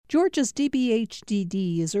Georgia's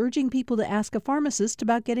DBHDD is urging people to ask a pharmacist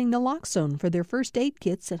about getting naloxone for their first aid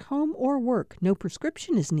kits at home or work. No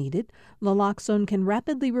prescription is needed. Naloxone can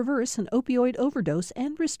rapidly reverse an opioid overdose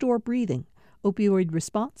and restore breathing.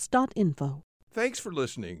 Opioidresponse.info. Thanks for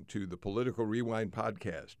listening to the Political Rewind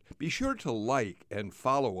podcast. Be sure to like and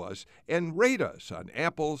follow us and rate us on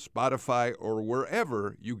Apple, Spotify, or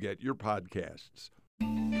wherever you get your podcasts.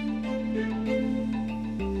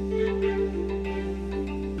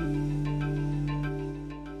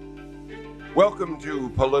 Welcome to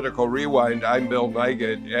Political Rewind. I'm Bill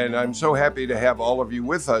Nigut, and I'm so happy to have all of you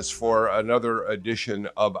with us for another edition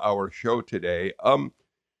of our show today. I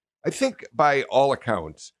think by all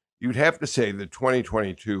accounts, you'd have to say that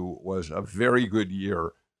 2022 was a very good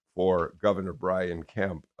year for Governor Brian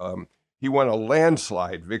Kemp. He won a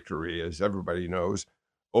landslide victory, as everybody knows,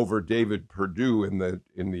 over David Perdue in the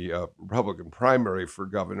Republican primary for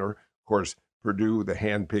governor. Of course, Perdue, the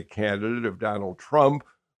handpicked candidate of Donald Trump,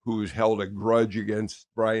 who's held a grudge against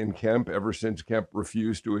Brian Kemp ever since Kemp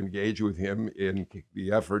refused to engage with him in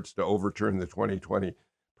the efforts to overturn the 2020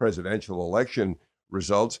 presidential election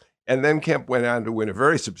results. And then Kemp went on to win a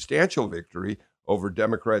very substantial victory over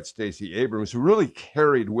Democrat Stacey Abrams, who really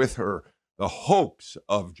carried with her the hopes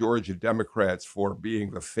of Georgia Democrats for being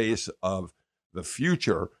the face of the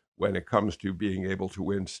future when it comes to being able to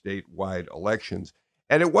win statewide elections.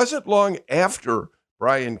 And it wasn't long after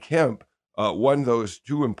Brian Kemp won those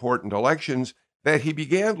two important elections that he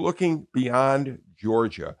began looking beyond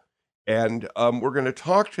Georgia. And we're going to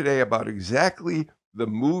talk today about exactly the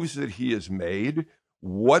moves that he has made,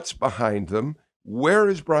 what's behind them, where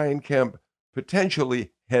is Brian Kemp potentially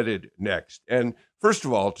headed next? And first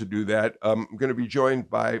of all, to do that, I'm going to be joined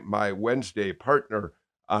by my Wednesday partner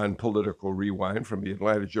on Political Rewind from the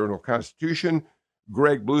Atlanta Journal-Constitution,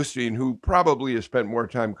 Greg Bluestein, who probably has spent more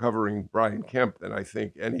time covering Brian Kemp than I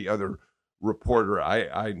think any other reporter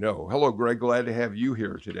I know. Hello, Greg. Glad to have you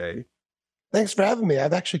here today. Thanks for having me.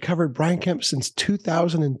 I've actually covered Brian Kemp since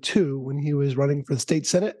 2002 when he was running for the state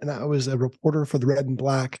Senate, and I was a reporter for the Red and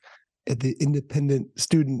Black at the independent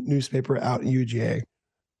student newspaper out in UGA.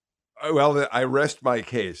 Well, I rest my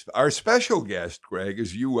case. Our special guest, Greg,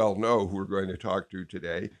 as you well know, who we're going to talk to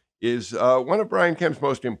today, is one of Brian Kemp's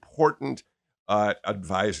most important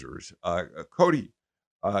advisors, Cody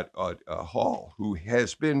Hall, who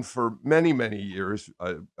has been for many, many years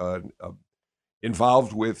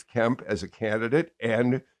involved with Kemp as a candidate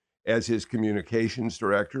and as his communications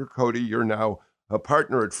director. Cody, you're now a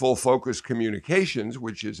partner at Full Focus Communications,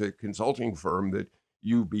 which is a consulting firm that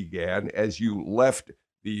you began as you left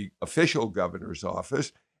the official governor's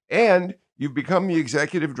office. And you've become the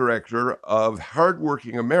executive director of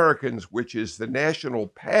Hardworking Americans, which is the national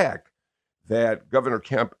PAC that Governor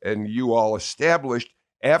Kemp and you all established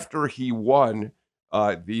after he won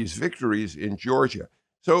these victories in Georgia.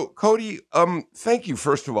 So, Cody, thank you,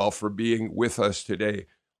 first of all, for being with us today.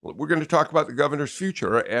 We're going to talk about the governor's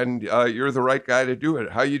future, and you're the right guy to do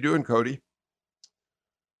it. How you doing, Cody?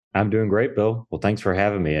 I'm doing great, Bill. Well, thanks for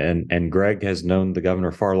having me. And Greg has known the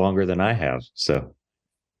governor far longer than I have. So,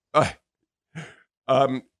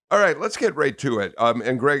 all right, let's get right to it.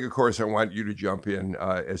 And Greg, of course, I want you to jump in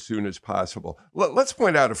as soon as possible. Let's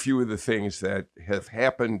point out a few of the things that have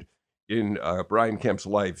happened in Brian Kemp's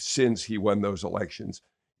life since he won those elections.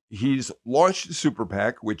 He's launched a super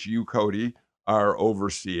PAC, which you, Cody, are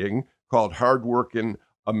overseeing, called Hardworking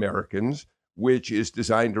Americans, which is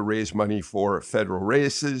designed to raise money for federal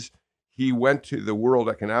races. He went to the World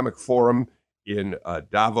Economic Forum in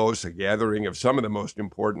Davos, a gathering of some of the most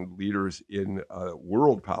important leaders in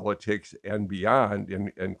world politics and beyond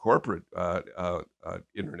in corporate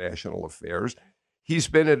international affairs. He's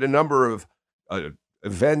been at a number of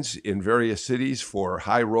events in various cities for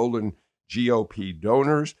high-rolling GOP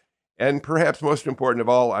donors, and perhaps most important of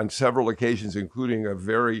all, on several occasions, including a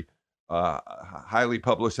very highly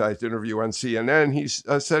publicized interview on CNN, he's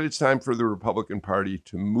said it's time for the Republican Party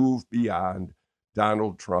to move beyond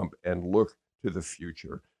Donald Trump and look to the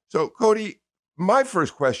future. So, Cody, my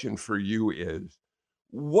first question for you is,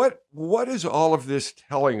 what is all of this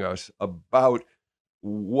telling us about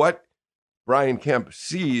what Brian Kemp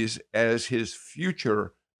sees as his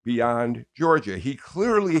future beyond Georgia? He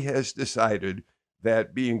clearly has decided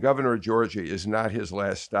that being governor of Georgia is not his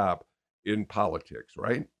last stop in politics,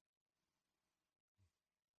 right?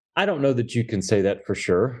 I don't know that you can say that for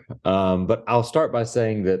sure. But I'll start by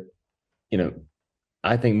saying that,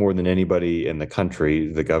 I think more than anybody in the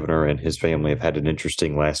country, the governor and his family have had an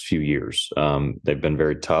interesting last few years. They've been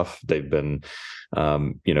very tough. They've been,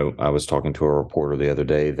 I was talking to a reporter the other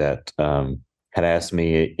day that had asked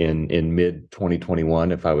me in mid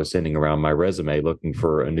 2021 if I was sending around my resume looking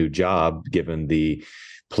for a new job, given the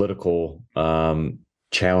political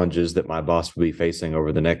challenges that my boss would be facing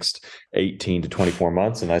over the next 18 to 24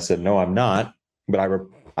 months. And I said, no, I'm not. But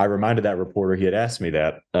I reminded that reporter he had asked me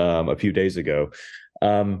that a few days ago.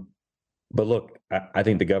 But look, I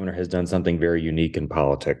think the governor has done something very unique in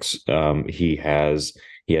politics. He has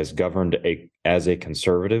governed as a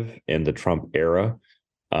conservative in the Trump era,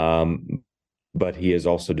 but he has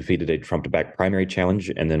also defeated a Trump-backed primary challenge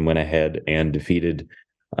and then went ahead and defeated,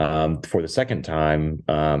 for the second time,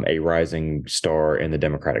 a rising star in the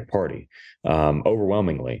Democratic Party,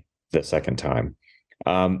 overwhelmingly the second time.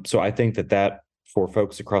 So I think that for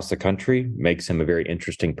folks across the country makes him a very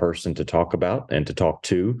interesting person to talk about and to talk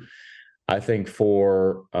to. I think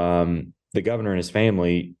for the governor and his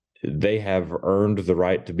family, they have earned the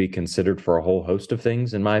right to be considered for a whole host of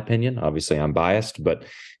things, in my opinion. Obviously, I'm biased, but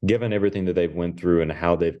given everything that they've went through and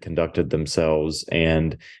how they've conducted themselves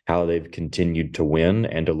and how they've continued to win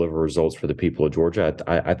and deliver results for the people of Georgia,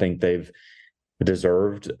 I think they've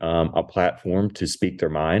deserved a platform to speak their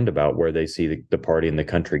mind about where they see the party and the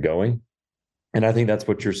country going. And I think that's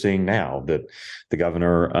what you're seeing now, that the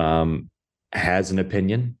governor has an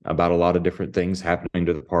opinion about a lot of different things happening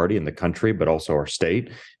to the party and the country, but also our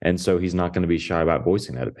state. And so he's not going to be shy about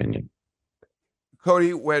voicing that opinion.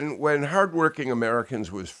 Cody, when Hardworking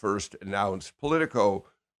Americans was first announced, Politico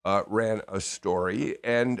ran a story,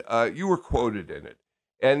 and you were quoted in it.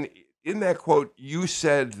 And in that quote, you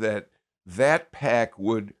said that PAC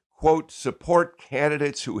would, quote, support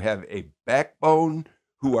candidates who have a backbone,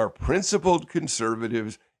 who are principled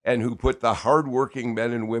conservatives, and who put the hardworking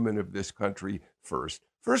men and women of this country first.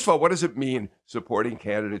 First of all, what does it mean supporting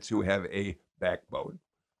candidates who have a backbone?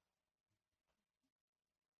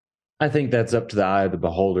 I think that's up to the eye of the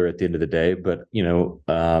beholder at the end of the day. But,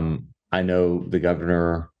 I know the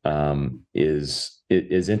governor is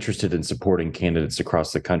interested in supporting candidates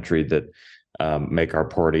across the country that make our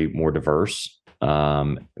party more diverse.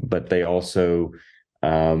 But they also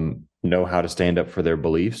know how to stand up for their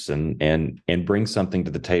beliefs and bring something to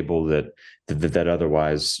the table that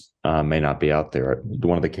otherwise may not be out there.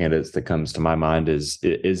 One of the candidates that comes to my mind is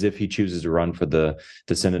if he chooses to run for the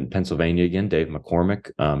Senate in Pennsylvania again, Dave McCormick.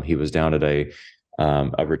 He was down at a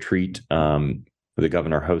retreat the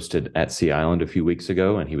governor hosted at Sea Island a few weeks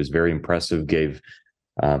ago, and he was very impressive.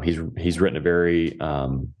 He's written a very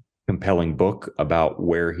compelling book about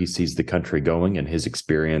where he sees the country going and his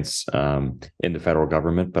experience in the federal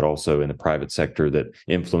government, but also in the private sector that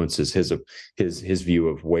influences his view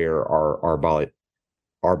of where our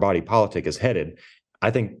body politic is headed.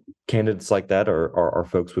 I think candidates like that are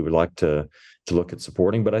folks we would like to look at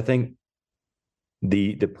supporting. But I think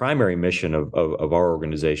the primary mission of our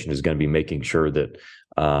organization is going to be making sure that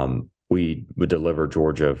we would deliver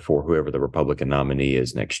Georgia for whoever the Republican nominee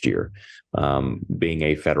is next year. Being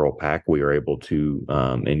a federal PAC, we are able to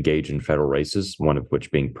engage in federal races, one of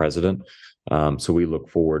which being president. So we look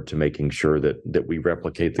forward to making sure that we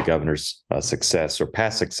replicate the governor's success or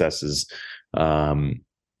past successes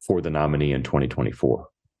for the nominee in 2024.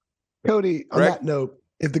 Cody, on that note,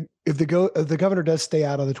 if the governor does stay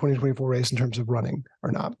out of the 2024 race in terms of running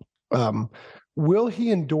or not, will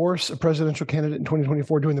he endorse a presidential candidate in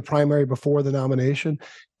 2024 doing the primary before the nomination?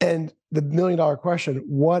 And the $1 million question,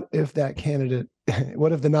 what if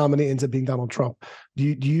the nominee ends up being Donald Trump? Do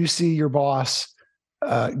you see your boss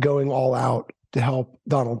going all out to help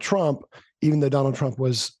Donald Trump, even though Donald Trump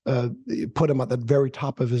was put him at the very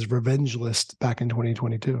top of his revenge list back in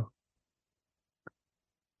 2022?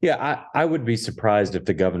 Yeah, I would be surprised if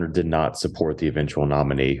the governor did not support the eventual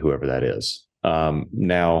nominee, whoever that is.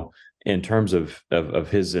 Now, in terms of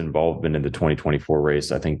his involvement in the 2024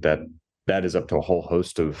 race, I think that is up to a whole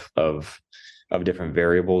host of different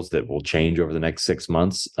variables that will change over the next 6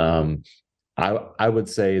 months. I would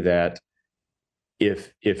say that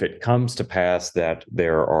if it comes to pass that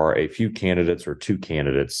there are a few candidates or two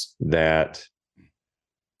candidates that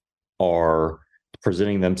are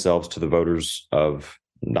presenting themselves to the voters of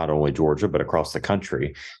not only Georgia but across the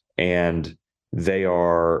country, and they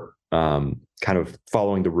are kind of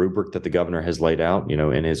following the rubric that the governor has laid out,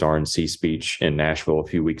 in his RNC speech in Nashville a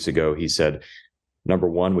few weeks ago, he said, number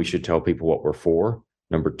one, we should tell people what we're for.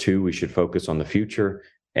 Number two, we should focus on the future.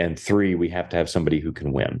 And three, we have to have somebody who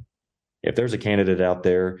can win. If there's a candidate out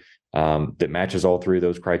there that matches all three of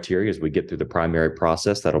those criteria as we get through the primary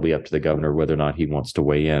process, that'll be up to the governor whether or not he wants to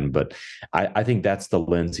weigh in. But I think that's the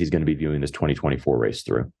lens he's going to be viewing this 2024 race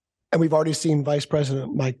through. And we've already seen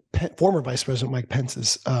former Vice President Mike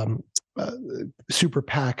Pence's super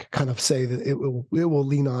PAC kind of say that it will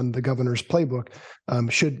lean on the governor's playbook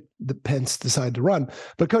should the Pence decide to run.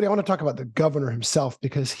 But Cody, I want to talk about the governor himself,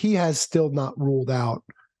 because he has still not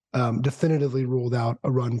definitively ruled out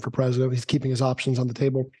a run for president. He's keeping his options on the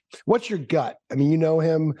table. What's your gut? I mean, you know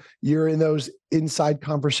him, you're in those inside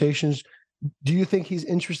conversations. Do you think he's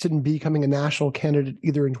interested in becoming a national candidate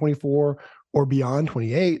either in 24 or beyond,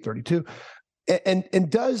 28, 32? And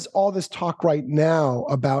does all this talk right now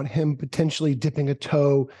about him potentially dipping a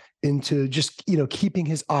toe into just, keeping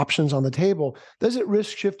his options on the table, does it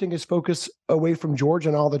risk shifting his focus away from Georgia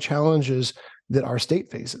and all the challenges that our state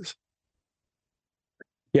faces?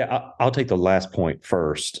 Yeah, I'll take the last point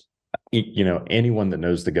first. Anyone that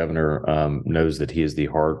knows the governor knows that he is the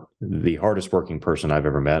hardest working person I've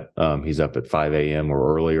ever met. He's up at 5 a.m.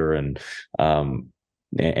 or earlier and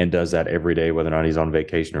does that every day, whether or not he's on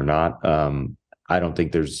vacation or not. I don't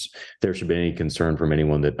think there should be any concern from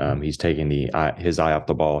anyone that he's taking his eye off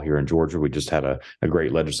the ball here in Georgia. We just had a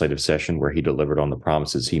great legislative session where he delivered on the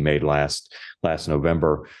promises he made last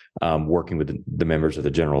November, working with the members of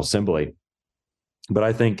the General Assembly. But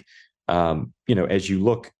I think, as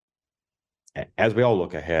we all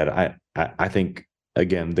look ahead, I think,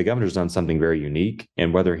 again, the governor's done something very unique,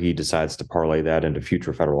 and whether he decides to parlay that into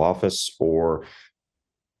future federal office or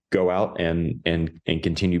go out and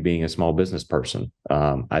continue being a small business person,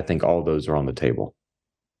 I think all of those are on the table.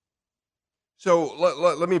 So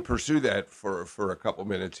let me pursue that for a couple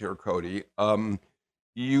minutes here, Cody.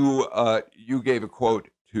 You gave a quote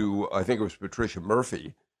to, I think it was Patricia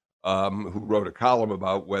Murphy, who wrote a column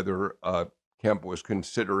about whether Kemp was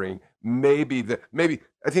considering maybe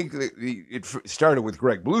I think it started with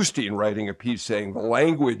Greg Bluestein writing a piece saying the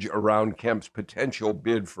language around Kemp's potential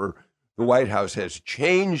bid for the White House has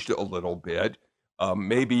changed a little bit.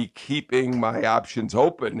 Maybe keeping my options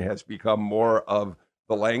open has become more of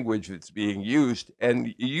the language that's being used.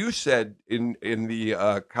 And you said in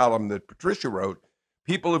the column that Patricia wrote,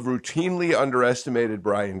 people have routinely underestimated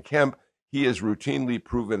Brian Kemp. He has routinely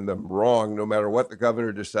proven them wrong, no matter what the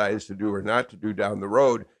governor decides to do or not to do down the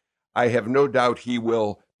road. I have no doubt he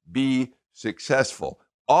will be successful.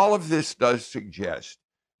 All of this does suggest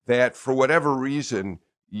that for whatever reason,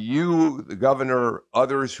 you, the governor,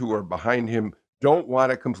 others who are behind him, don't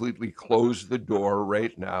want to completely close the door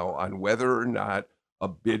right now on whether or not a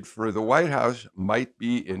bid for the White House might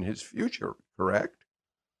be in his future, correct?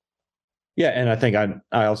 Yeah, and I think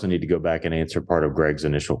I also need to go back and answer part of Greg's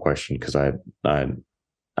initial question, because I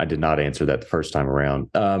did not answer that the first time around.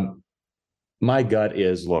 My gut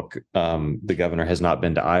is, look, the governor has not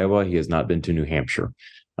been to Iowa. He has not been to New Hampshire.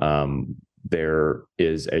 There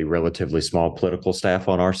is a relatively small political staff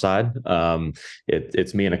on our side.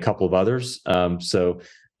 It's me and a couple of others. And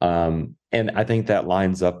I think that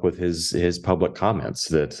lines up with his public comments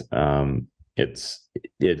that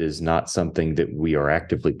it is not something that we are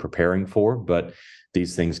actively preparing for, but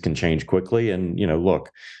these things can change quickly. And,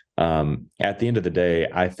 look, at the end of the day,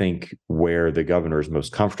 I think where the governor is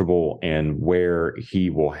most comfortable and where he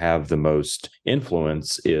will have the most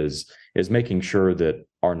influence is making sure that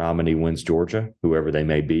our nominee wins Georgia, whoever they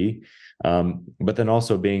may be, but then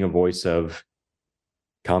also being a voice of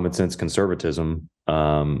common sense conservatism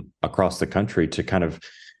across the country to kind of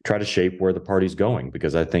try to shape where the party's going.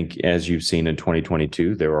 Because I think, as you've seen in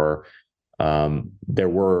 2022, there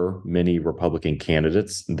were many Republican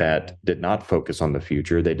candidates that did not focus on the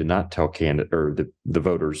future. They did not tell the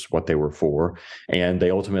voters what they were for, and they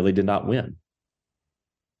ultimately did not win.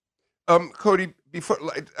 Cody,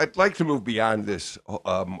 I'd like to move beyond this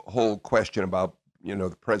whole question about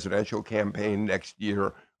the presidential campaign next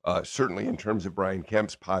year, certainly in terms of Brian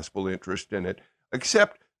Kemp's possible interest in it,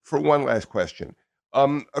 except for one last question.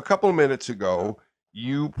 A couple of minutes ago,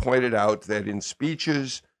 you pointed out that in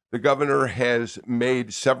speeches, the governor has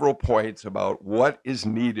made several points about what is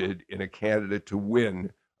needed in a candidate to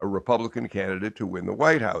win, a Republican candidate to win the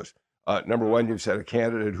White House. Number one, you've said a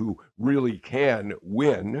candidate who really can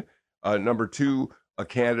win. Number two, a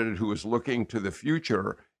candidate who is looking to the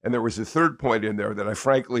future. And there was a third point in there that I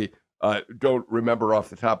frankly don't remember off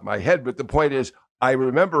the top of my head. But the point is, I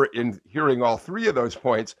remember in hearing all three of those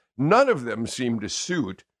points, none of them seem to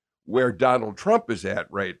suit where Donald Trump is at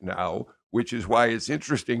right now, which is why it's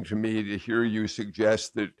interesting to me to hear you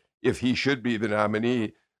suggest that if he should be the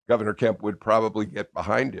nominee, Governor Kemp would probably get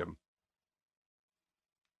behind him.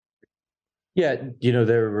 Yeah,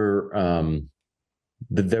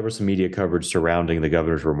 there was some media coverage surrounding the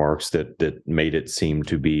governor's remarks that made it seem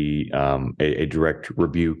to be a direct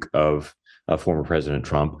rebuke of former President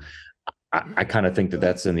Trump. I kind of think that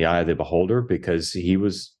that's in the eye of the beholder, because he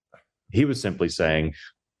was simply saying,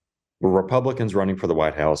 Republicans running for the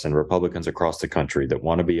White House and Republicans across the country that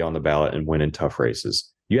want to be on the ballot and win in tough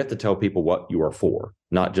races, you have to tell people what you are for,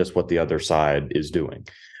 not just what the other side is doing.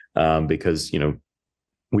 Because,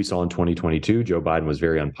 we saw in 2022, Joe Biden was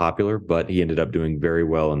very unpopular, but he ended up doing very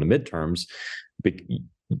well in the midterms.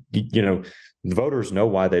 The voters know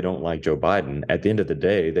why they don't like Joe Biden. At the end of the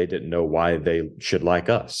day, they didn't know why they should like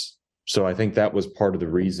us. So I think that was part of the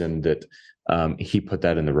reason that he put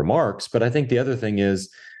that in the remarks. But I think the other thing is,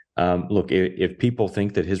 look, if people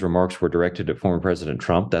think that his remarks were directed at former President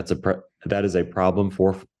Trump, that is a problem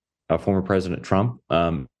for former President Trump.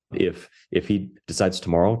 If he decides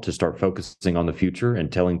tomorrow to start focusing on the future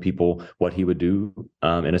and telling people what he would do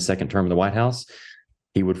in a second term in the White House,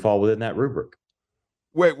 he would fall within that rubric.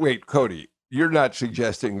 Wait, Cody, you're not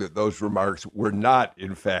suggesting that those remarks were not,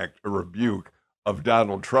 in fact, a rebuke of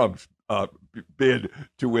Donald Trump's bid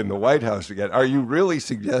to win the White House again. Are you really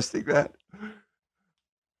suggesting that?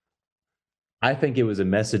 I think it was a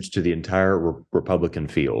message to the entire Republican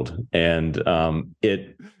field. And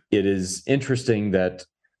it is interesting that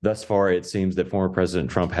thus far, it seems that former President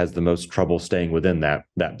Trump has the most trouble staying within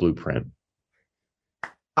that blueprint.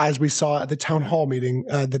 As we saw at the town hall meeting,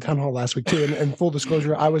 the town hall last week too, and full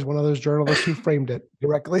disclosure, I was one of those journalists who framed it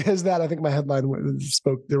directly as that. I think my headline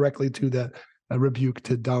spoke directly to the rebuke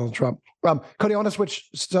to Donald Trump. Cody, I want to switch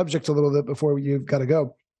subjects a little bit before you've got to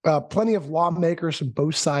go. Plenty of lawmakers from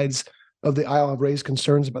both sides of the aisle have raised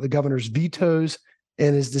concerns about the governor's vetoes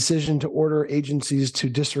and his decision to order agencies to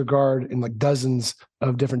disregard in like dozens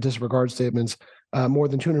of different disregard statements, more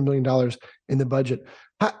than $200 million in the budget.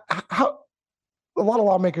 How a lot of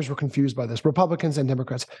lawmakers were confused by this, Republicans and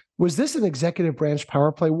Democrats. Was this an executive branch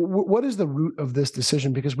power play? What is the root of this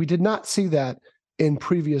decision? Because we did not see that in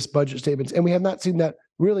previous budget statements, and we have not seen that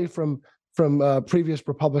really from previous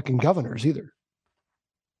Republican governors either.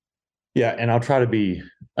 Yeah, and I'll try to be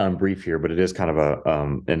brief here, but it is kind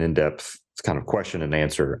of an in-depth kind of question and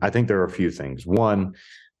answer. I think there are a few things. One,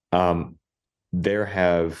 there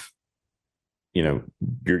have,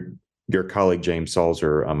 your colleague James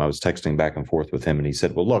Salzer, I was texting back and forth with him, and he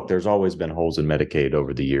said, well, look, there's always been holes in Medicaid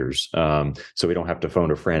over the years. So we don't have to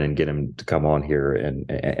phone a friend and get him to come on here and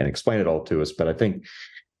explain it all to us. But I think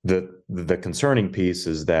the concerning piece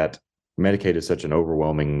is that Medicaid is such an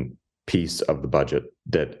overwhelming piece of the budget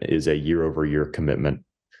that is a year-over-year commitment,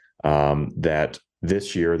 that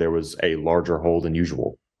this year there was a larger hole than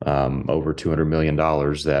usual, over $200 million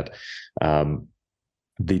that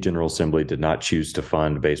the General Assembly did not choose to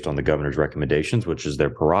fund based on the governor's recommendations, which is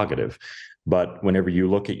their prerogative. But whenever you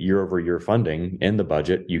look at year-over-year funding in the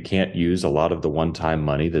budget, you can't use a lot of the one-time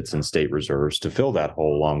money that's in state reserves to fill that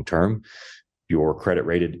hole long-term. Your credit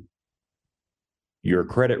rating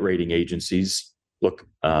agencies look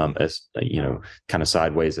as kind of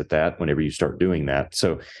sideways at that whenever you start doing that.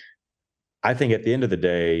 So I think at the end of the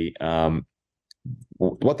day,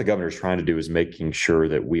 what the governor is trying to do is making sure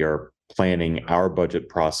that we are planning our budget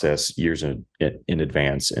process years in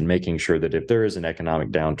advance and making sure that if there is an economic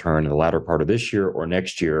downturn in the latter part of this year or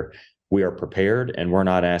next year, we are prepared and we're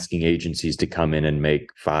not asking agencies to come in and make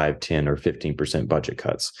 5, 10, or 15% budget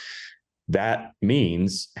cuts. That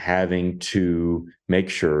means having to make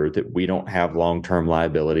sure that we don't have long-term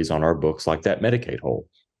liabilities on our books like that Medicaid hole.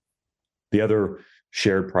 The other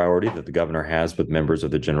shared priority that the governor has with members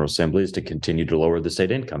of the General Assembly is to continue to lower the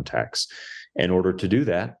state income tax. In order to do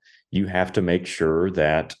that, you have to make sure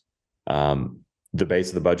that the base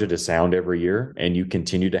of the budget is sound every year and you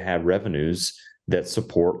continue to have revenues that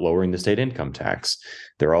support lowering the state income tax.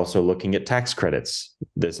 They're also looking at tax credits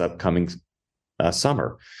this upcoming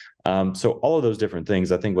summer. So all of those different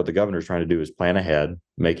things, I think what the governor is trying to do is plan ahead,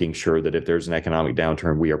 making sure that if there's an economic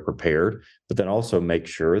downturn, we are prepared, but then also make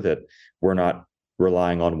sure that we're not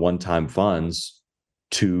relying on one-time funds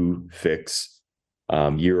to fix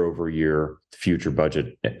year over year future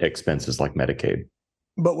budget expenses like Medicaid.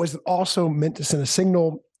 But was it also meant to send a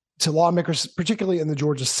signal to lawmakers, particularly in the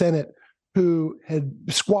Georgia Senate, who had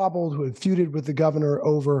squabbled, who had feuded with the governor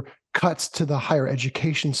over cuts to the higher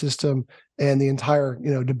education system and the entire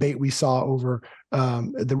debate we saw over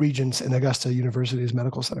the Regents and Augusta University's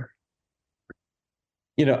medical center?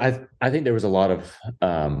 I think there was a lot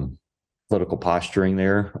of political posturing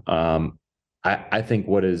there. I think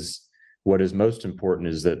what is most important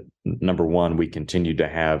is that, number one, we continue to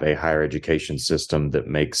have a higher education system that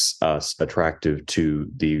makes us attractive to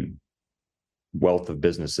the wealth of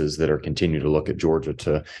businesses that are continuing to look at Georgia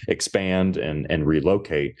to expand and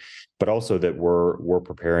relocate, but also that we're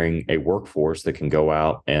preparing a workforce that can go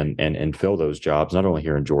out and fill those jobs, not only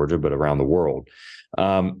here in Georgia, but around the world.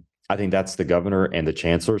 I think that's the governor and the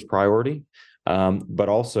chancellor's priority. But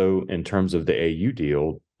also in terms of the AU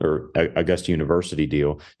deal, or Augusta University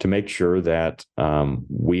deal to make sure that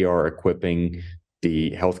we are equipping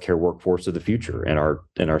the healthcare workforce of the future in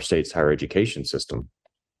our state's higher education system.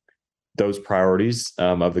 Those priorities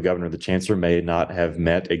of the governor and the chancellor may not have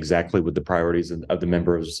met exactly with the priorities of the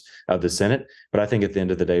members of the Senate, but I think at the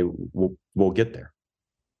end of the day, we'll get there.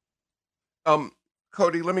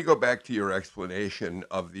 Cody, let me go back to your explanation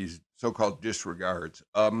of these so-called disregards.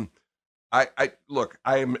 I look,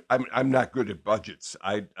 I'm not good at budgets.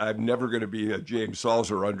 I'm never going to be a James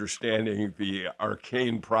Salzer understanding the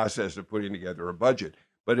arcane process of putting together a budget.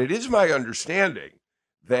 But it is my understanding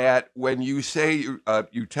that when you say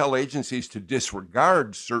you tell agencies to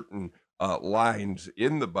disregard certain lines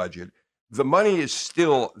in the budget, the money is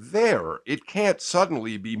still there. It can't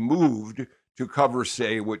suddenly be moved to cover,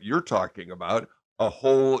 say, what you're talking about, a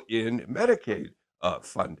hole in Medicaid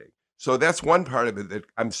funding. So that's one part of it that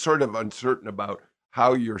I'm sort of uncertain about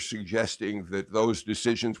how you're suggesting that those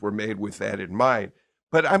decisions were made with that in mind.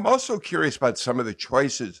 But I'm also curious about some of the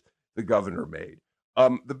choices the governor made.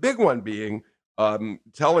 The big one being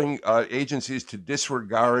telling agencies to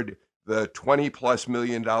disregard the $20+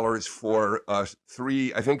 million for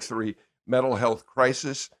three mental health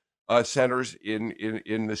crisis centers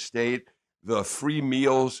in the state, the free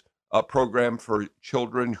meals program for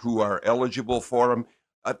children who are eligible for them.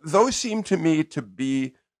 Those seem to me to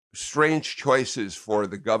be strange choices for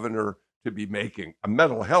the governor to be making.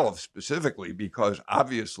 Mental health specifically, because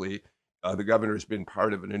obviously the governor has been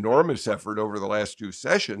part of an enormous effort over the last two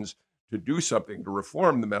sessions to do something to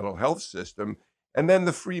reform the mental health system. And then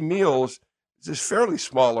the free meals is this fairly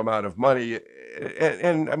small amount of money.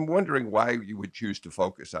 And I'm wondering why you would choose to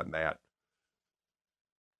focus on that.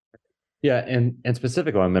 Yeah, and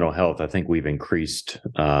specifically on mental health, I think we've increased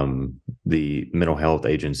the mental health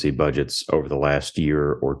agency budgets over the last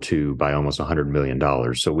year or two by almost $100 million.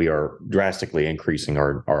 So we are drastically increasing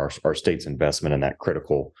our state's investment in that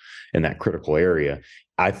critical area.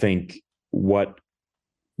 I think what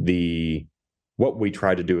we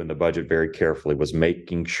tried to do in the budget very carefully was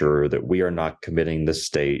making sure that we are not committing the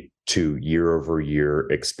state to year-over-year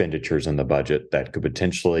expenditures in the budget that could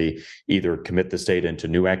potentially either commit the state into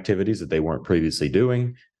new activities that they weren't previously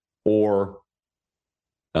doing, or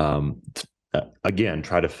again,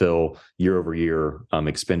 try to fill year-over-year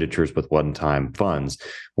expenditures with one-time funds.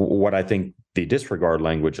 What I think the disregard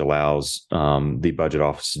language allows the budget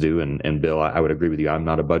office to do, and Bill, I would agree with you, I'm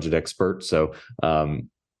not a budget expert, so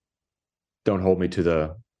don't hold me to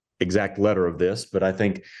the exact letter of this, but I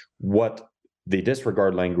think what the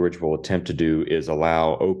disregard language will attempt to do is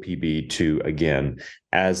allow OPB to, again,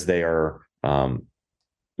 as they are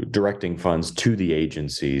directing funds to the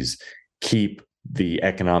agencies, keep the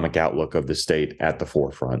economic outlook of the state at the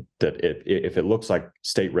forefront. That if it looks like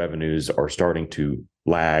state revenues are starting to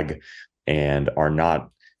lag and are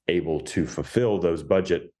not able to fulfill those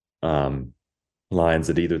budget lines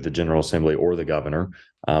that either the General Assembly or the governor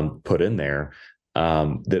put in there,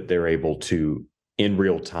 that they're able to, in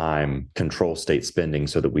real time, control state spending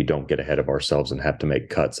so that we don't get ahead of ourselves and have to make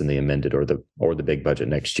cuts in the amended or the big budget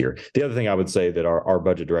next year. The other thing I would say that our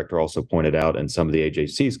budget director also pointed out in some of the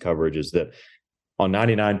AJC's coverage is that on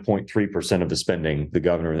 99.3% of the spending, the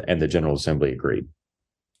governor and the General Assembly agreed.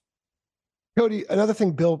 Cody, another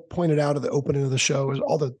thing Bill pointed out at the opening of the show is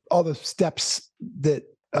all the steps that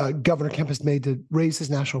Governor Kemp has made to raise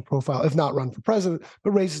his national profile, if not run for president,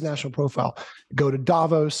 but raise his national profile. Go to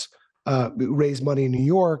Davos, raise money in New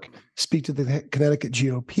York, speak to the Connecticut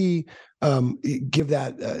GOP, give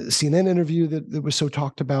that CNN interview that was so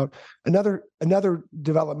talked about. Another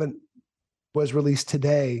development was released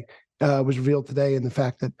today, was revealed today, in the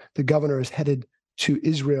fact that the governor is headed to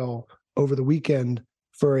Israel over the weekend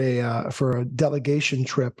for a delegation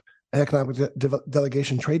trip, an economic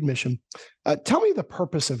delegation trade mission. Tell me the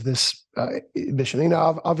purpose of this mission. You know,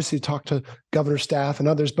 I've obviously talked to governor's staff and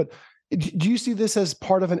others, but do you see this as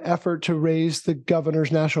part of an effort to raise the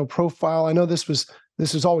governor's national profile? I know this was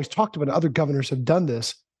always talked about. Other governors have done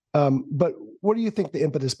this, but what do you think the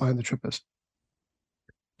impetus behind the trip is?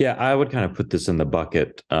 Yeah, I would kind of put this in the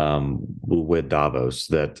bucket with Davos,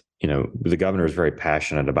 that, you know, the governor is very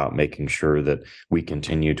passionate about making sure that we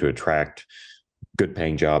continue to attract good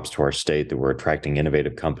paying jobs to our state, that we're attracting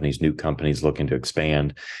innovative companies, new companies looking to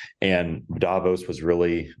expand. And Davos was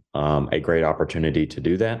really a great opportunity to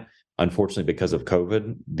do that. Unfortunately, because of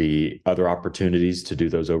COVID, the other opportunities to do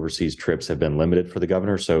those overseas trips have been limited for the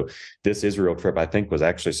governor. So this Israel trip, I think, was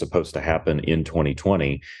actually supposed to happen in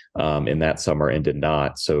 2020 in that summer and did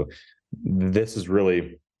not. So this is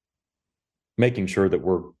really making sure that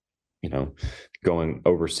we're, you know, going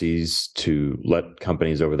overseas to let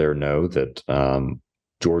companies over there know that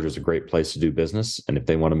Georgia's a great place to do business. And if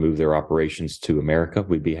they want to move their operations to America,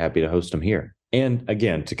 we'd be happy to host them here. And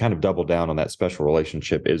again, to kind of double down on that special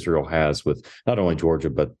relationship Israel has with not only Georgia,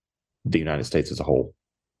 but the United States as a whole.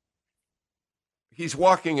 He's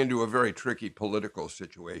walking into a very tricky political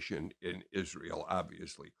situation in Israel,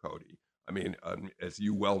 obviously, Cody. I mean, as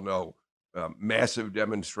you well know, massive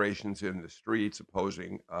demonstrations in the streets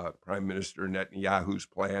opposing Prime Minister Netanyahu's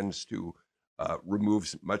plans to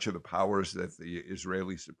remove much of the powers that the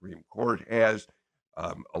Israeli Supreme Court has.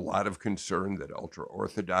 A lot of concern that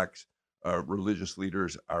ultra-Orthodox religious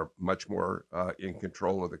leaders are much more in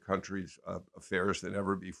control of the country's affairs than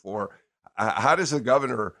ever before. How does the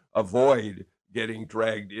governor avoid getting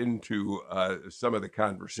dragged into some of the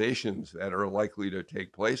conversations that are likely to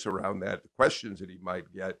take place around that, the questions that he might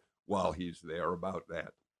get while he's there about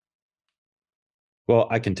that? Well,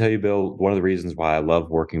 I can tell you, Bill, one of the reasons why I love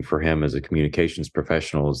working for him as a communications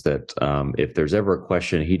professional is that if there's ever a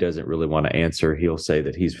question he doesn't really want to answer, he'll say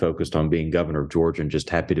that he's focused on being governor of Georgia and just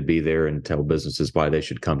happy to be there and tell businesses why they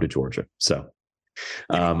should come to Georgia. So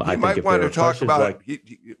I think if want there to are talk questions about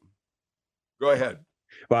go ahead.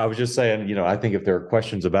 Well, I was just saying, I think if there are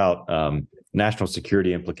questions about national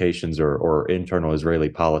security implications or internal Israeli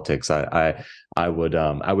politics, I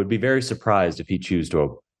would be very surprised if he chooses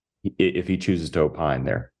to opine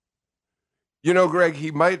there. Greg,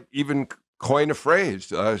 he might even coin a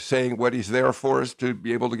phrase saying what he's there for is to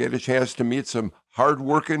be able to get a chance to meet some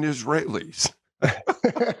hardworking Israelis.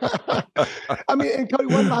 I mean, and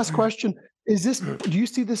Cody, one last question. Do you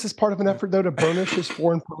see this as part of an effort, though, to burnish his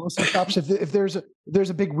foreign policy chops? If there's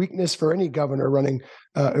a big weakness for any governor running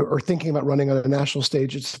or thinking about running on a national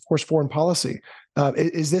stage, it's of course foreign policy.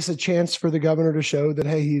 Is this a chance for the governor to show that,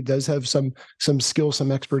 hey, he does have some skill,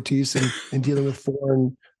 some expertise in dealing with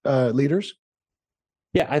foreign leaders?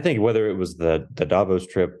 Yeah, I think whether it was the Davos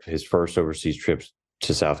trip, his first overseas trips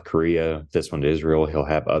to South Korea, this one to Israel, he'll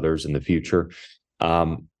have others in the future.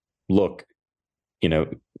 Look,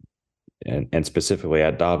 and specifically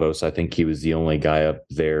at Davos, I think he was the only guy up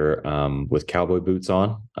there with cowboy boots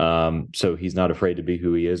on. So he's not afraid to be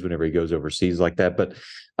who he is whenever he goes overseas like that. But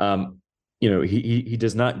he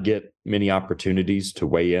does not get many opportunities to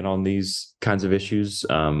weigh in on these kinds of issues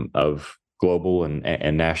of global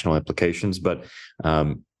and national implications. But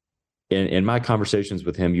in my conversations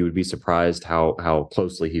with him, you would be surprised how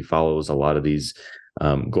closely he follows a lot of these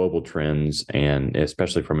global trends, and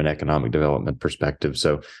especially from an economic development perspective.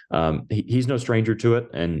 So he's no stranger to it,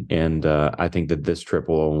 and I think that this trip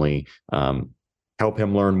will only help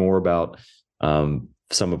him learn more about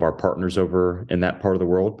some of our partners over in that part of the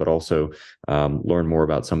world, but also learn more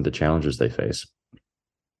about some of the challenges they face.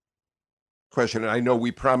 Question, and I know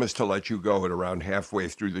we promised to let you go at around halfway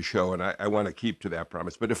through the show, and I want to keep to that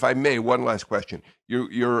promise. But if I may, one last question: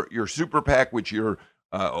 your super PAC, which you're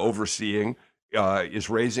overseeing, is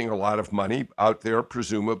raising a lot of money out there,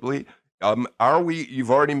 presumably.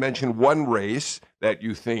 You've already mentioned one race that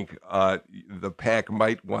you think the PAC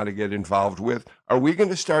might want to get involved with. Are we going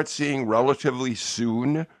to start seeing relatively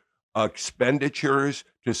soon expenditures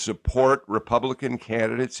to support Republican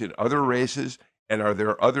candidates in other races? And are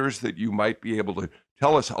there others that you might be able to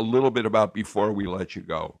tell us a little bit about before we let you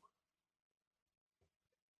go?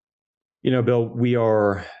 Bill, we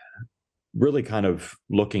are really kind of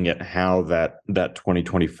looking at how that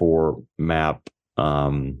 2024 map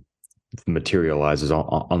materializes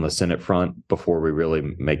on the Senate front before we really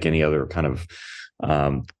make any other kind of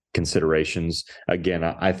considerations. Again,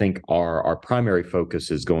 I think our primary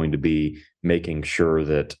focus is going to be making sure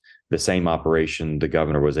that the same operation the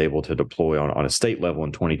governor was able to deploy on a state level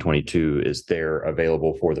in 2022 is there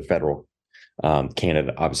available for the federal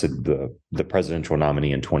candidate, obviously the presidential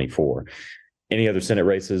nominee in 24. Any other Senate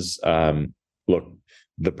races? Look,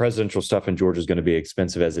 the presidential stuff in Georgia is going to be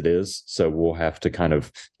expensive as it is, so we'll have to kind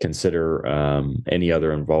of consider any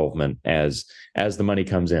other involvement as the money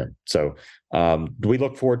comes in. So we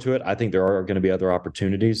look forward to it. I think there are going to be other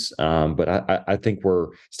opportunities, but I think we're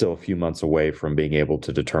still a few months away from being able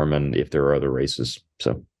to determine if there are other races.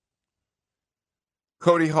 So,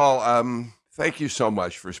 Cody Hall, thank you so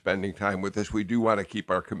much for spending time with us. We do want to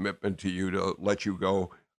keep our commitment to you to let you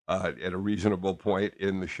go at a reasonable point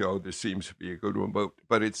in the show. This seems to be a good one,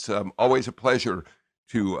 but it's always a pleasure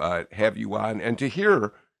to have you on and to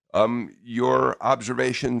hear your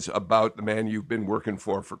observations about the man you've been working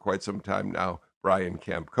for quite some time now, Brian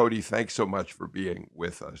Kemp. Cody, thanks so much for being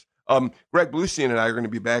with us. Greg Bluestein and I are going to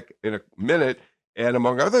be back in a minute, and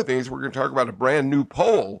among other things, we're going to talk about a brand new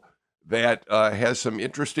poll that has some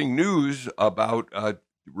interesting news about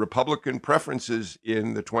Republican preferences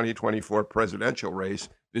in the 2024 presidential race.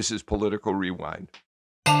 This is Political Rewind.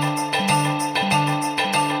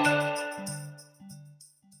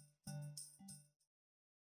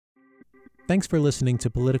 Thanks for listening to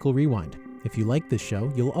Political Rewind. If you like this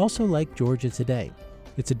show, you'll also like Georgia Today.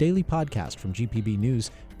 It's a daily podcast from GPB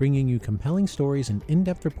News, bringing you compelling stories and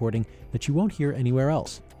in-depth reporting that you won't hear anywhere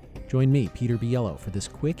else. Join me, Peter Biello, for this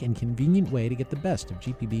quick and convenient way to get the best of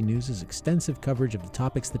GPB News' extensive coverage of the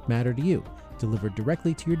topics that matter to you, delivered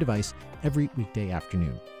directly to your device every weekday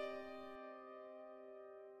afternoon.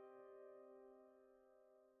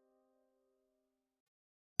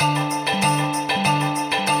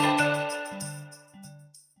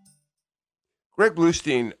 Greg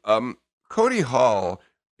Bluestein, Cody Hall,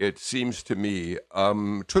 it seems to me,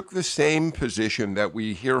 took the same position that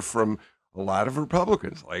we hear from a lot of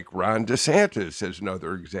Republicans, like Ron DeSantis as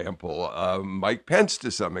another example, Mike Pence to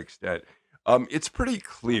some extent. It's pretty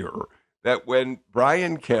clear that when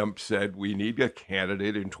Brian Kemp said we need a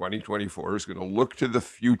candidate in 2024 who's going to look to the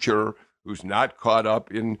future, who's not caught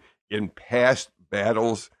up in past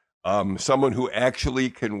battles, someone who actually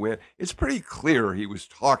can win. It's pretty clear he was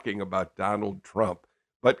talking about Donald Trump.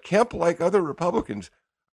 But Kemp, like other Republicans,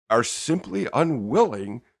 are simply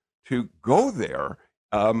unwilling to go there.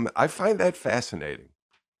 I find that fascinating.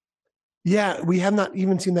 Yeah, we have not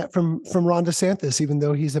even seen that from Ron DeSantis, even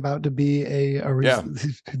though he's about to be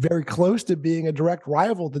he's very close to being a direct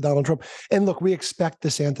rival to Donald Trump. And look, we expect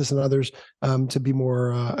DeSantis and others to be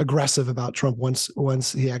more aggressive about Trump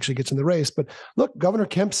once he actually gets in the race. But look, Governor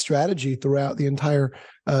Kemp's strategy throughout the entire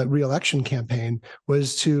re-election campaign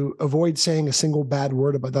was to avoid saying a single bad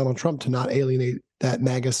word about Donald Trump, to not alienate that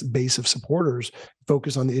MAGA base of supporters,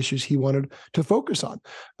 focus on the issues he wanted to focus on.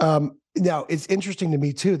 Now, it's interesting to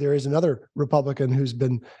me, too. There is another Republican who's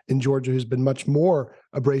been in Georgia who's been much more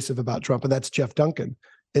abrasive about Trump, and that's Jeff Duncan.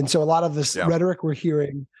 And so a lot of this rhetoric we're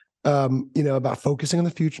hearing, about focusing on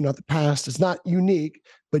the future, not the past, it's not unique,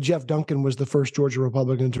 but Jeff Duncan was the first Georgia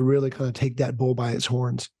Republican to really kind of take that bull by its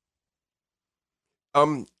horns.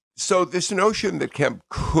 So this notion that Kemp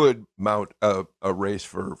could mount a race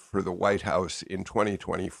for the White House in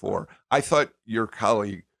 2024, I thought your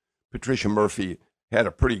colleague, Patricia Murphy, had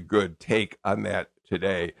a pretty good take on that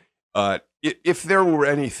today. If there were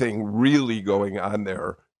anything really going on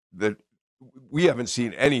there, that we haven't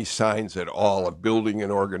seen any signs at all of building an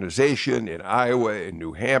organization in Iowa, in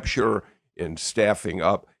New Hampshire, in staffing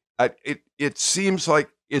up. It seems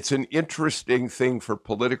like it's an interesting thing for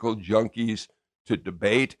political junkies to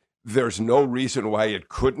debate. There's no reason why it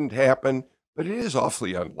couldn't happen, but it is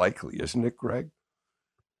awfully unlikely, isn't it, Greg?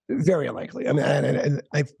 Very unlikely. I mean, and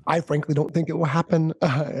I frankly don't think it will happen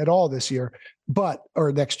at all this year,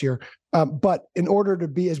 or next year. But in order to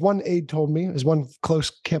be, as one aide told me, as one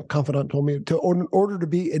close Kemp confidant told me, in order to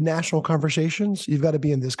be in national conversations, you've got to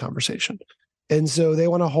be in this conversation. And so they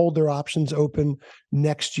want to hold their options open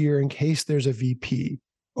next year in case there's a VP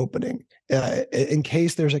opening, in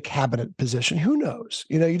case there's a cabinet position. Who knows?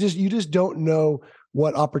 You just don't know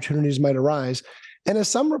what opportunities might arise. And as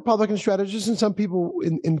some Republican strategists and some people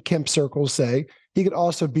in Kemp circles say, he could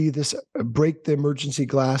also be this break the emergency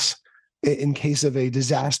glass in case of a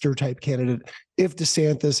disaster type candidate. If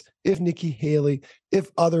DeSantis, if Nikki Haley,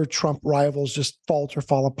 if other Trump rivals just falter,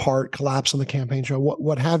 fall apart, collapse on the campaign trail,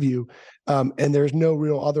 what have you, and there's no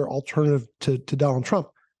real other alternative to Donald Trump,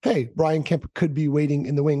 hey, Brian Kemp could be waiting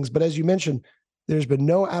in the wings. But as you mentioned, there's been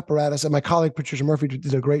no apparatus, and my colleague Patricia Murphy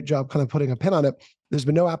did a great job kind of putting a pin on it. There's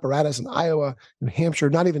been no apparatus in Iowa, New Hampshire,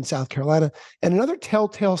 not even South Carolina. And another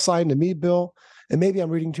telltale sign to me, Bill, and maybe I'm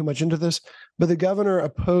reading too much into this, but the governor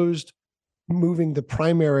opposed moving the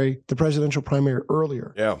presidential primary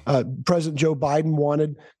earlier. President Joe Biden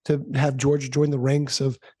wanted to have Georgia join the ranks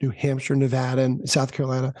of New Hampshire, Nevada, and South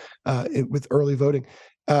Carolina with earlier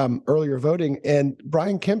voting. And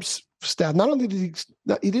Brian Kemp's staff, not only did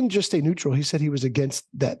he didn't just stay neutral, he said he was against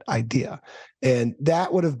that idea. And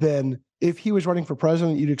that would have been, if he was running for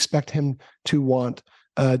president, you'd expect him to want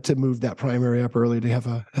to move that primary up early, to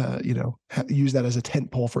have use that as a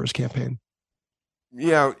tent pole for his campaign.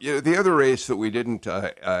 Yeah, the other race that we didn't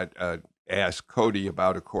ask Cody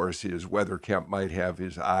about, of course, is whether Kemp might have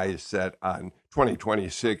his eyes set on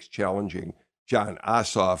 2026 challenging John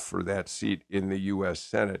Ossoff for that seat in the U.S.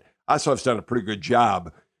 Senate. Ossoff's done a pretty good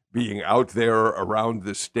job being out there around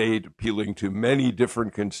the state, appealing to many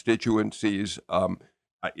different constituencies.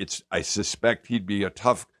 I suspect he'd be a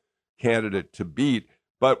tough candidate to beat.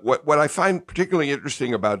 But what I find particularly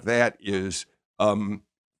interesting about that is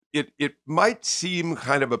it might seem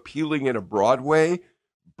kind of appealing in a broad way,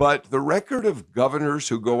 but the record of governors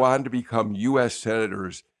who go on to become U.S.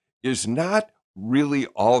 senators is not really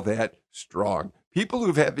all that strong. People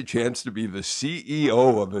who've had the chance to be the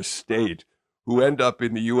CEO of a state who end up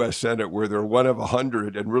in the U.S. Senate where they're one of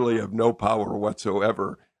 100 and really have no power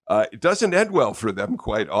whatsoever, it doesn't end well for them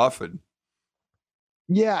quite often.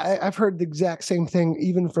 Yeah, I've heard the exact same thing,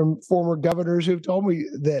 even from former governors who've told me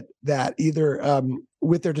that either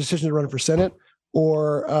with their decision to run for Senate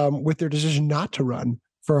or with their decision not to run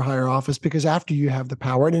for a higher office, because after you have the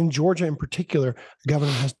power, and in Georgia in particular, the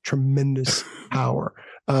governor has tremendous power.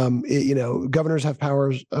 Governors have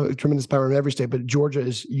tremendous power in every state, but Georgia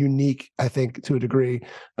is unique, I think, to a degree,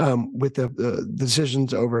 with the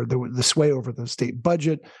decisions over the sway over the state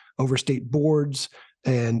budget, over state boards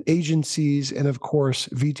and agencies, and of course,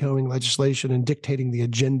 vetoing legislation and dictating the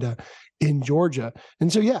agenda in Georgia.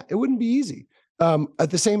 And so, yeah, it wouldn't be easy. At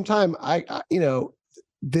the same time,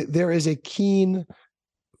 there is a keen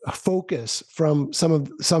focus from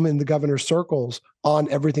some in the governor's circles on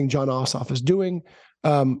everything John Ossoff is doing.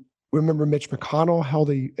 Remember, Mitch McConnell held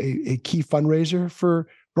a key fundraiser for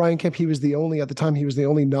Brian Kemp. He was the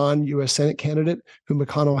only non-U.S. Senate candidate who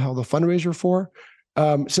McConnell held a fundraiser for.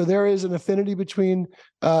 So there is an affinity between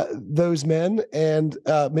those men, and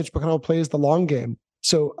Mitch McConnell plays the long game.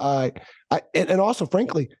 So and also,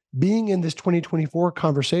 frankly, being in this 2024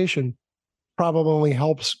 conversation probably only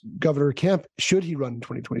helps Governor Kemp should he run in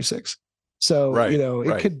 2026. So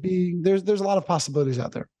it could be there's a lot of possibilities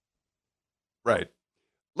out there. Right.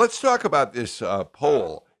 Let's talk about this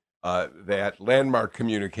poll that Landmark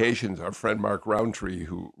Communications, our friend Mark Roundtree,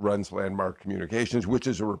 who runs Landmark Communications, which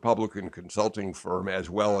is a Republican consulting firm as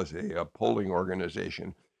well as a polling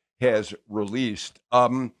organization, has released.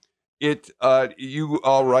 You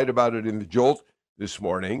all write about it in the Jolt this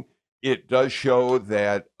morning. It does show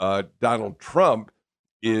that Donald Trump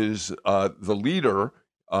is the leader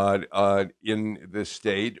in this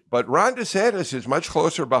state, but Ron DeSantis is much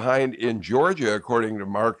closer behind in Georgia, according to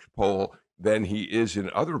Mark's poll, than he is in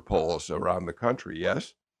other polls around the country.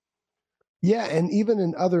 Yes? Yeah, and even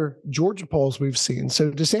in other Georgia polls we've seen. So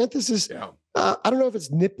DeSantis is, I don't know if it's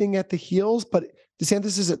nipping at the heels, but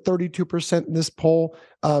DeSantis is at 32% in this poll.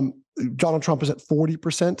 Donald Trump is at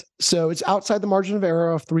 40%. So it's outside the margin of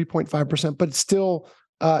error of 3.5%, but it's still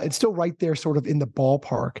right there sort of in the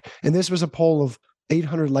ballpark. And this was a poll of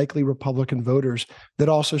 800 likely Republican voters that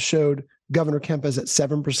also showed Governor Kemp is at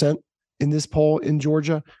 7% in this poll in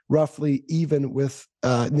Georgia, roughly even with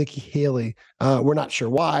Nikki Haley. We're not sure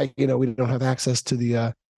why. We don't have access to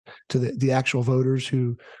the actual voters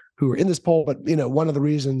who are in this poll, but one of the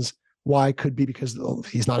reasons why could be because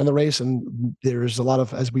he's not in the race, and there's a lot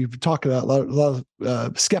of, as we've talked about, a lot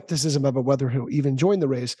of skepticism about whether he'll even join the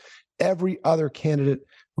race. Every other candidate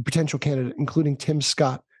or potential candidate, including Tim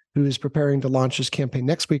Scott, who is preparing to launch his campaign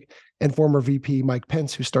next week, and former VP Mike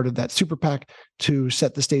Pence, who started that super PAC to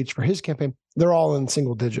set the stage for his campaign, they're all in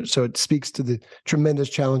single digits. So it speaks to the tremendous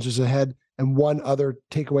challenges ahead. And one other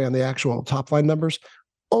takeaway on the actual top line numbers,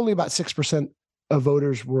 only about 6% of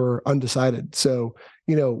voters were undecided. So,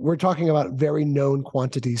 we're talking about very known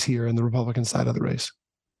quantities here in the Republican side of the race.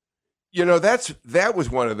 That was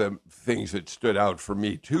one of the things that stood out for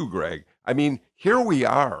me too, Greg. I mean, here we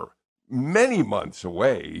are, many months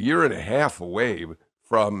away, a year and a half away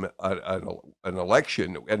from an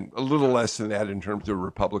election, and a little less than that in terms of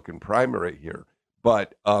Republican primary here.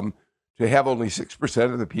 But to have only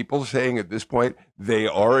 6% of the people saying at this point they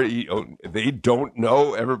don't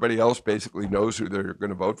know, everybody else basically knows who they're going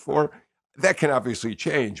to vote for, that can obviously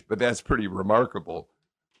change, but that's pretty remarkable.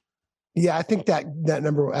 Yeah, I think that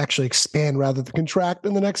number will actually expand rather than contract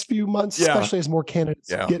in the next few months, especially as more candidates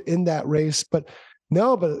get in that race. But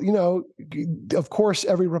of course,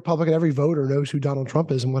 every Republican, every voter knows who Donald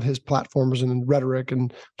Trump is and what his platforms and rhetoric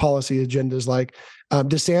and policy agenda is like.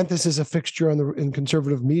 DeSantis is a fixture in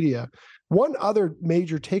conservative media. One other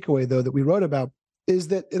major takeaway, though, that we wrote about is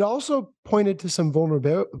that it also pointed to some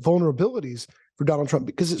vulnerabilities for Donald Trump,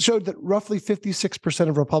 because it showed that roughly 56%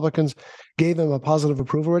 of Republicans gave him a positive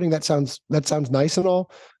approval rating. That sounds nice and all.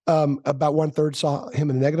 About 1/3 saw him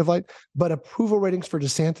in a negative light, but approval ratings for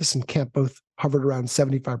DeSantis and Kemp both hovered around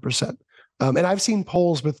 75%. And I've seen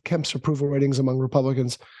polls with Kemp's approval ratings among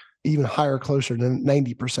Republicans even higher, closer to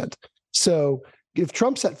 90%. So if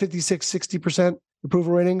Trump's at 56, 60%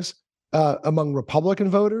 approval ratings among Republican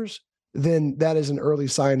voters, then that is an early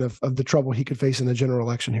sign of the trouble he could face in the general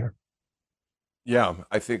election here. Yeah,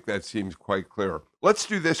 I think that seems quite clear. Let's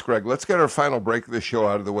do this, Greg. Let's get our final break of the show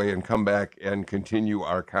out of the way and come back and continue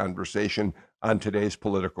our conversation on today's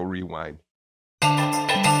Political Rewind.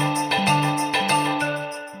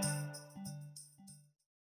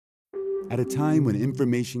 At a time when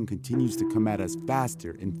information continues to come at us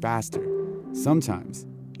faster and faster, sometimes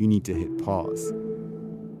you need to hit pause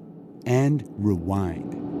and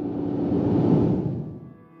rewind.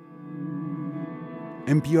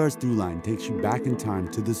 NPR's Throughline takes you back in time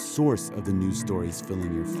to the source of the news stories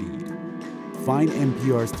filling your feed. Find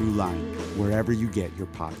NPR's Through Line wherever you get your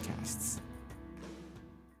podcasts.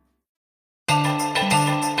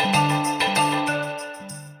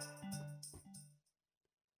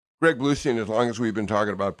 Greg Bluestein, as long as we've been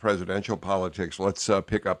talking about presidential politics, let's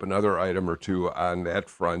pick up another item or two on that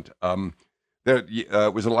front.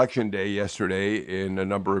 There was election day yesterday in a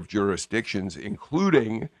number of jurisdictions,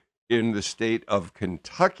 including in the state of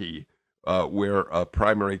Kentucky, where a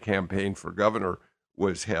primary campaign for governor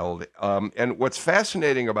was held. And what's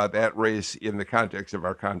fascinating about that race in the context of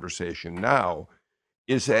our conversation now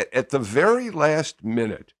is that at the very last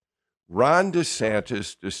minute, Ron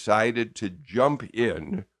DeSantis decided to jump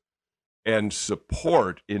in and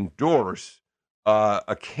endorse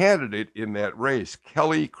a candidate in that race,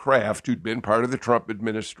 Kelly Craft, who'd been part of the Trump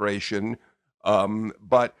administration,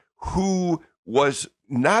 but who was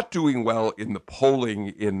not doing well in the polling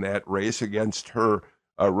in that race against her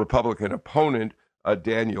Republican opponent,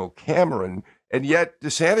 Daniel Cameron. And yet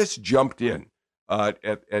DeSantis jumped in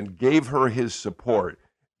and gave her his support.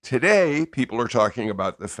 Today, people are talking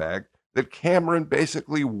about the fact that Cameron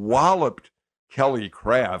basically walloped Kelly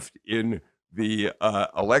Craft in the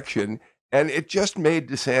election, and it just made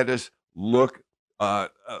DeSantis look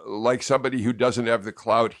like somebody who doesn't have the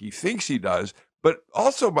clout he thinks he does. But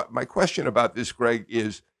also, my question about this, Greg,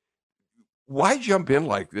 is why jump in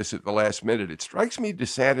like this at the last minute? It strikes me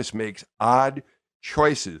DeSantis makes odd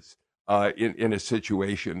choices in a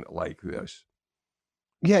situation like this.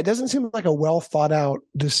 Yeah, it doesn't seem like a well thought out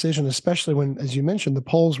decision, especially when, as you mentioned, the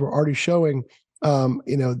polls were already showing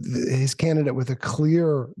his candidate with a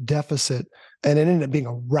clear deficit, and it ended up being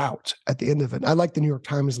a rout at the end of it. I like the New York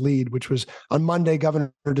Times lead, which was on Monday,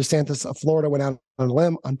 Governor DeSantis of Florida went out on a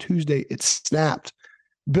limb. On Tuesday, it snapped.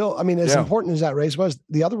 Bill, I mean, as important as that race was,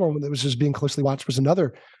 the other one that was just being closely watched was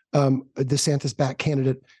another DeSantis-backed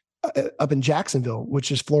candidate up in Jacksonville,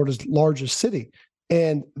 which is Florida's largest city.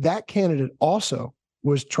 And that candidate also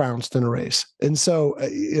was trounced in a race. And so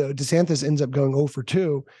DeSantis ends up going 0 for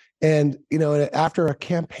 2. And, after a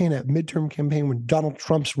midterm campaign when Donald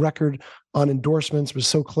Trump's record on endorsements was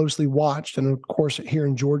so closely watched, and of course here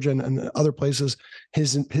in Georgia and other places,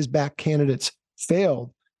 his back candidates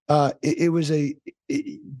failed. It was a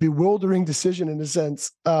bewildering decision in a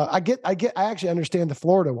sense. I actually understand the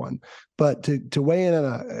Florida one, but to weigh in on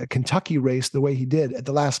a Kentucky race the way he did at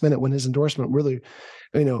the last minute when his endorsement really,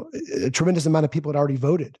 a tremendous amount of people had already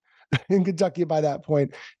voted in Kentucky by that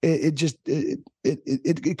point,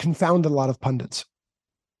 it confounded a lot of pundits.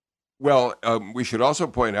 Well, we should also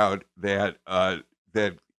point out that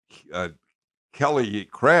Kelly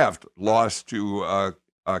Craft lost to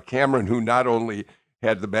Cameron, who not only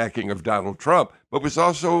had the backing of Donald Trump, but was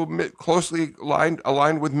also closely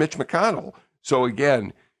aligned with Mitch McConnell. So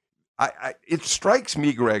again, it strikes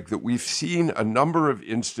me, Greg, that we've seen a number of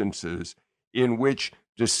instances in which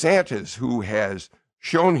DeSantis, who has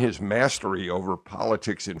shown his mastery over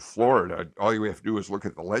politics in Florida, all you have to do is look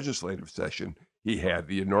at the legislative session he had,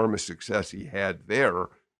 the enormous success he had there.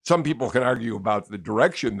 Some people can argue about the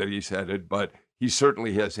direction that he's headed, but he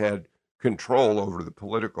certainly has had control over the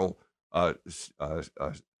political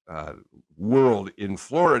world in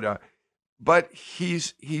Florida. But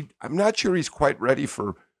I'm not sure he's quite ready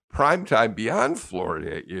for primetime beyond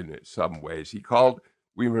Florida in some ways. He called,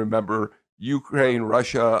 we remember,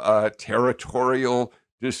 Ukraine-Russia a territorial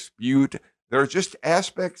dispute. There are just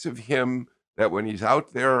aspects of him that when he's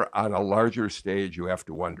out there on a larger stage, you have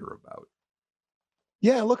to wonder about.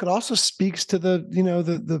 Yeah, look, it also speaks to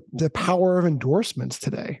the power of endorsements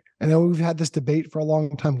today. I know we've had this debate for a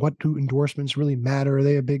long time. What do endorsements really matter? Are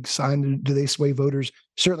they a big sign? Do they sway voters?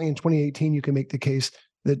 Certainly in 2018, you can make the case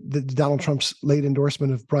that Donald Trump's late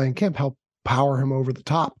endorsement of Brian Kemp helped power him over the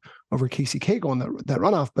top over Casey Cagle in that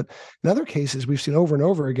runoff. But in other cases, we've seen over and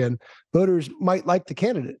over again, voters might like the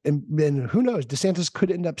candidate. And who knows, DeSantis could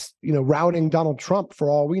end up, routing Donald Trump for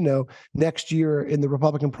all we know next year in the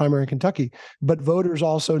Republican primary in Kentucky. But voters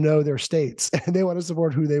also know their states and they want to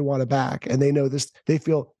support who they want to back. And they know this,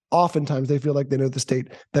 oftentimes they feel like they know the state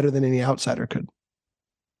better than any outsider could.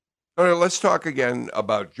 All right, let's talk again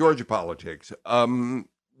about Georgia politics.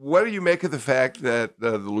 What do you make of the fact that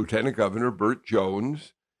the Lieutenant Governor, Burt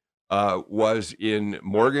Jones, was in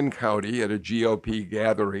Morgan County at a GOP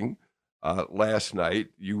gathering last night?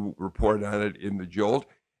 You report on it in the Jolt.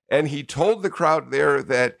 And he told the crowd there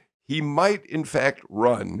that he might, in fact,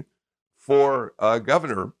 run for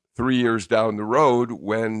governor 3 years down the road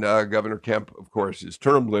when Governor Kemp, of course, is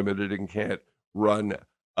term limited and can't run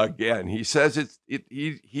again. He says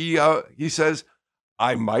he says,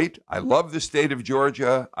 I love the state of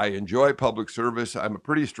Georgia. I enjoy public service. I'm a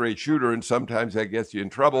pretty straight shooter, and sometimes that gets you in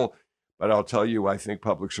trouble. but I'll tell you, I think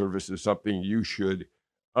public service is something you should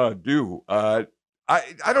do. I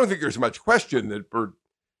don't think there's much question that Burt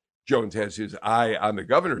Jones has his eye on the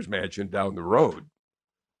governor's mansion down the road.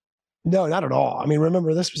 No, not at all. I mean,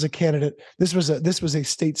 remember, this was a candidate. This was a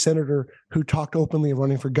state senator who talked openly of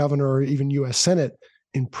running for governor or even U.S. Senate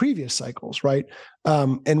in previous cycles, right?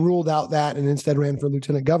 And ruled out that and instead ran for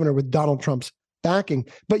lieutenant governor with Donald Trump's backing.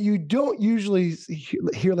 But you don't usually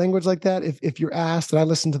hear language like that if you're asked. And I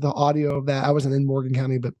listened to the audio of that. I wasn't in Morgan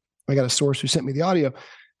County, but I got a source who sent me the audio.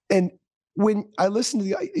 And when I listen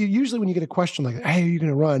to usually when you get a question like, "Hey, are you going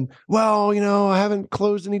to run?" Well, I haven't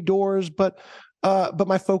closed any doors, but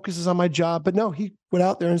my focus is on my job. But no, he went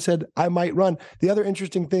out there and said, I might run. The other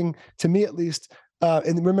interesting thing, to me at least,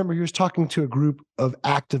 and remember, he was talking to a group of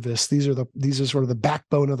activists. These are sort of the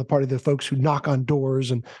backbone of the party, the folks who knock on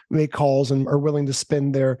doors and make calls and are willing to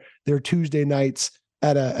spend their Tuesday nights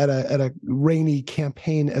at a rainy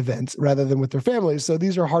campaign event rather than with their families. So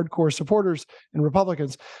these are hardcore supporters and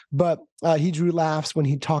Republicans. But he drew laughs when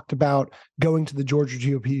he talked about going to the Georgia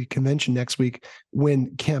GOP convention next week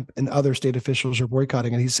when Kemp and other state officials are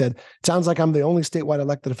boycotting. And he said, "It sounds like I'm the only statewide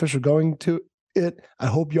elected official going to it. I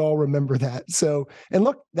hope you all remember that." So, and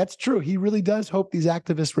look, that's true. He really does hope these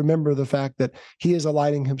activists remember the fact that he is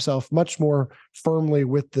aligning himself much more firmly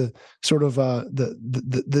with the sort of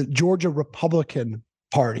the Georgia Republican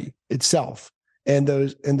Party itself, and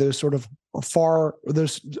those sort of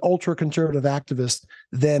those ultra conservative activists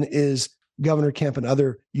than is Governor Kemp and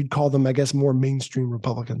other, you'd call them, I guess, more mainstream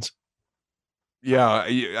Republicans. Yeah,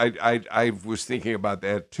 I was thinking about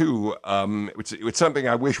that too. It's something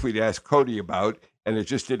I wish we'd ask Cody about, and it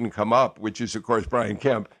just didn't come up, which is, of course, Brian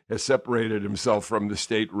Kemp has separated himself from the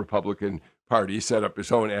state Republican Party, set up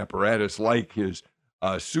his own apparatus like his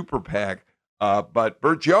super PAC. But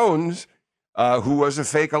Burt Jones, who was a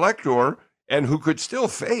fake elector and who could still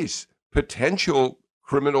face potential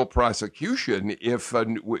criminal prosecution if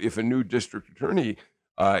a new district attorney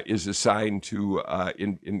is assigned to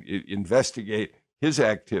investigate his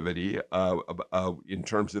activity in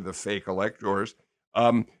terms of the fake electors.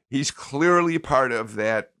 He's clearly part of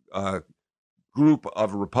that group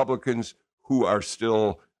of Republicans who are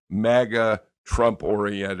still MAGA,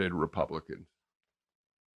 Trump-oriented Republicans.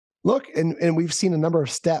 Look, and we've seen a number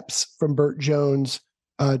of steps from Burt Jones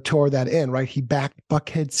toward that end, right? He backed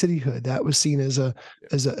Buckhead cityhood. That was seen as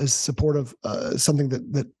supportive, something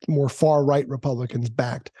that more far right Republicans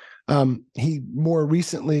backed. He more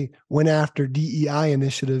recently went after DEI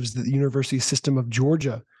initiatives that the University System of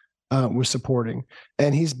Georgia was supporting,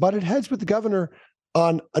 and he's butted heads with the governor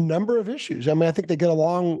on a number of issues. I mean, I think they get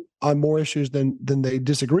along on more issues than they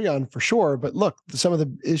disagree on, for sure. But look, some of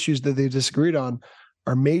the issues that they disagreed on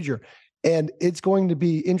are major. And it's going to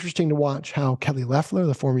be interesting to watch how Kelly Loeffler,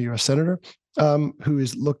 the former U.S. Senator, who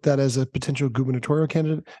is looked at as a potential gubernatorial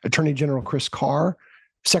candidate, Attorney General Chris Carr,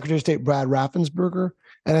 Secretary of State Brad Raffensperger,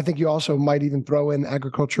 and I think you also might even throw in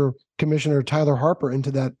Agriculture Commissioner Tyler Harper into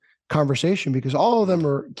that conversation, because all of them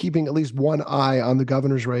are keeping at least one eye on the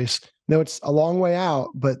governor's race. Now, it's a long way out,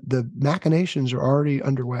 but the machinations are already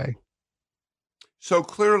underway. So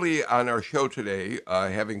clearly on our show today,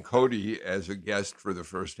 having Cody as a guest for the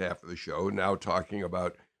first half of the show, now talking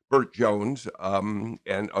about Burt Jones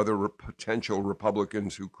and other potential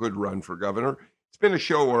Republicans who could run for governor, it's been a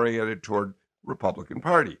show oriented toward Republican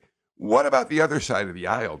Party. What about the other side of the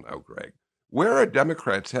aisle now, Greg? Where are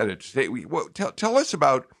Democrats headed? Tell us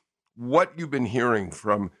about what you've been hearing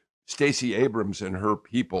from Stacey Abrams and her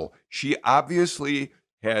people. She obviously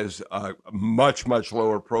has a much, much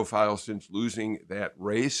lower profile since losing that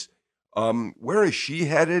race. Where is she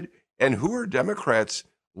headed? And who are Democrats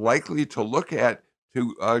likely to look at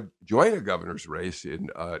to join a governor's race in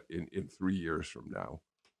 3 years from now?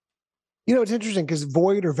 You know, it's interesting because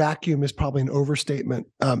void or vacuum is probably an overstatement.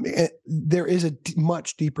 There is a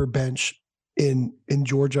much deeper bench in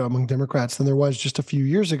Georgia among Democrats than there was just a few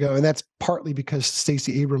years ago. And that's partly because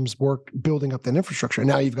Stacey Abrams worked building up that infrastructure. And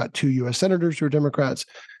now you've got 2 U.S. senators who are Democrats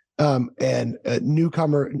and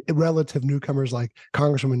relative newcomers like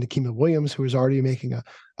Congresswoman Nikema Williams, who is already making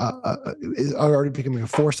already becoming a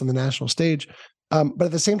force on the national stage. But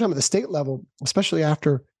at the same time, at the state level, especially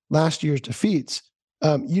after last year's defeats,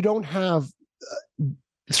 you don't have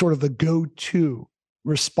sort of the go-to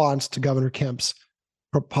response to Governor Kemp's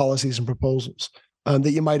policies and proposals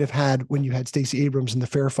that you might have had when you had Stacey Abrams and the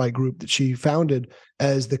Fair Fight group that she founded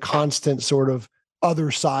as the constant sort of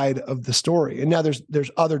other side of the story. And now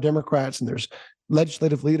there's other Democrats and there's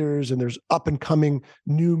legislative leaders and there's up and coming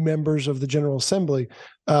new members of the General Assembly.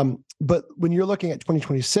 But when you're looking at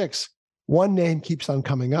 2026, one name keeps on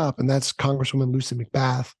coming up, and that's Congresswoman Lucy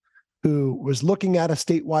McBath who was looking at a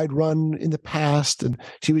statewide run in the past, and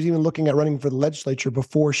she was even looking at running for the legislature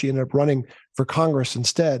before she ended up running for Congress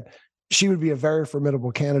instead. She would be a very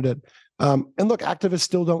formidable candidate. And look, activists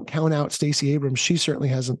still don't count out Stacey Abrams. She certainly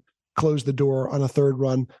hasn't closed the door on a third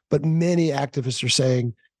run, but many activists are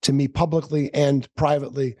saying to me publicly and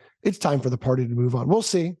privately, it's time for the party to move on. We'll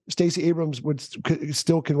see. Stacey Abrams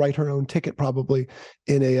still can write her own ticket probably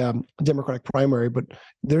in a Democratic primary, but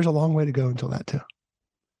there's a long way to go until that too.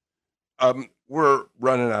 We're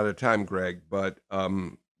running out of time, Greg, but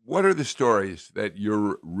what are the stories that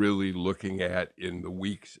you're really looking at in the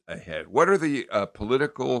weeks ahead? What are the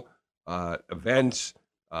political events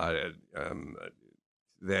that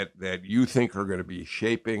you think are going to be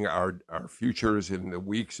shaping our futures in the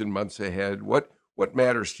weeks and months ahead? What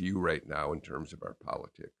matters to you right now in terms of our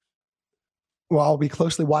politics? Well, I'll be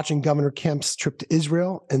closely watching Governor Kemp's trip to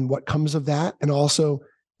Israel and what comes of that, and also,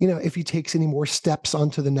 if he takes any more steps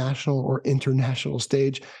onto the national or international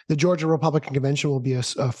stage. The Georgia Republican Convention will be a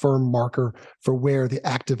firm marker for where the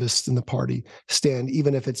activists in the party stand,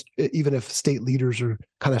 even if state leaders are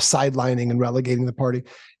kind of sidelining and relegating the party.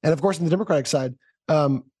 And of course, on the Democratic side,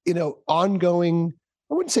 ongoing,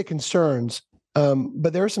 I wouldn't say concerns,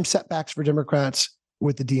 but there are some setbacks for Democrats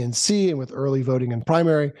with the DNC and with early voting and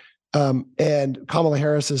primary. And Kamala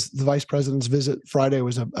Harris's, the vice president's visit Friday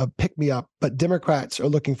was a pick-me-up, but Democrats are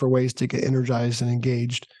looking for ways to get energized and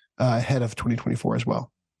engaged ahead of 2024 as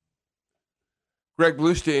well. Greg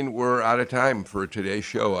Bluestein, we're out of time for today's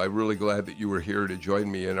show. I'm really glad that you were here to join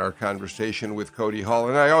me in our conversation with Cody Hall.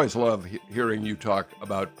 And I always love hearing you talk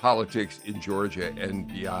about politics in Georgia and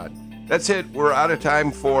beyond. That's it. We're out of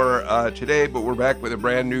time for today, but we're back with a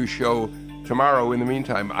brand new show tomorrow. In the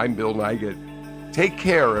meantime, I'm Bill Nigut. Take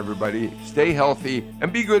care, everybody. Stay healthy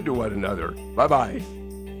and be good to one another. Bye-bye.